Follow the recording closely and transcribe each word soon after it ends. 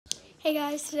Hey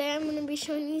guys, today I'm going to be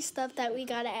showing you stuff that we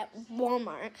got at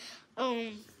Walmart.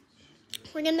 We're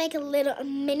going to make a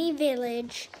mini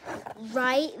village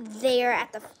right there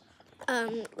at the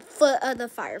foot of the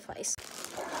fireplace.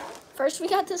 First we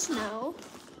got the snow,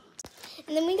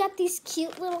 and then we got these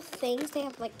cute little things. They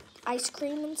have like ice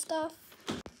cream and stuff.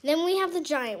 Then we have the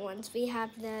giant ones. We have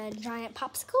the giant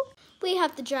popsicle, we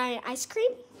have the giant ice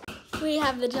cream, we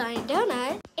have the giant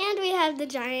donut, and we have the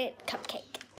giant cupcake.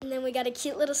 And then we got a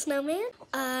cute little snowman,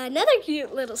 another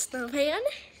cute little snowman,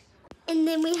 and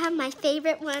then we have my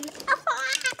favorite one, a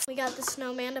fox. We got the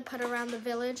snowman to put around the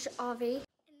village, Avi.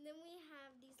 And then we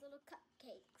have these little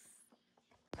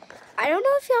cupcakes. I don't know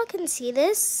if y'all can see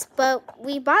this, but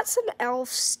we bought some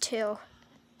elves too.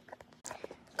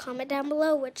 Comment down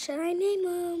below, what should I name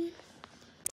them?